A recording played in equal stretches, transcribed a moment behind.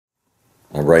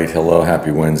All right, hello, happy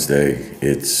Wednesday.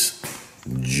 It's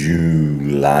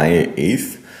July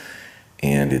 8th,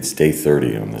 and it's day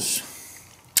 30 on this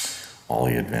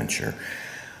ollie adventure.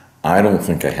 I don't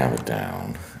think I have it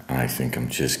down. I think I'm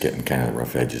just getting kind of the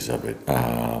rough edges of it.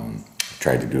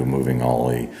 Tried to do a moving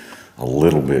ollie a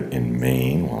little bit in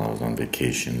Maine while I was on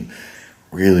vacation,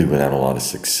 really without a lot of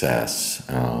success.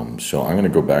 So I'm going to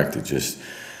go back to just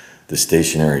the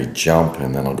stationary jump,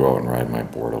 and then I'll go out and ride my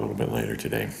board a little bit later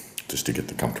today, just to get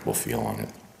the comfortable feel on it.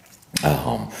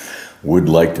 Would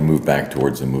like to move back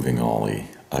towards the moving ollie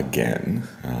again,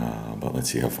 but let's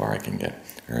see how far I can get.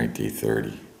 All right, day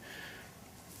 30.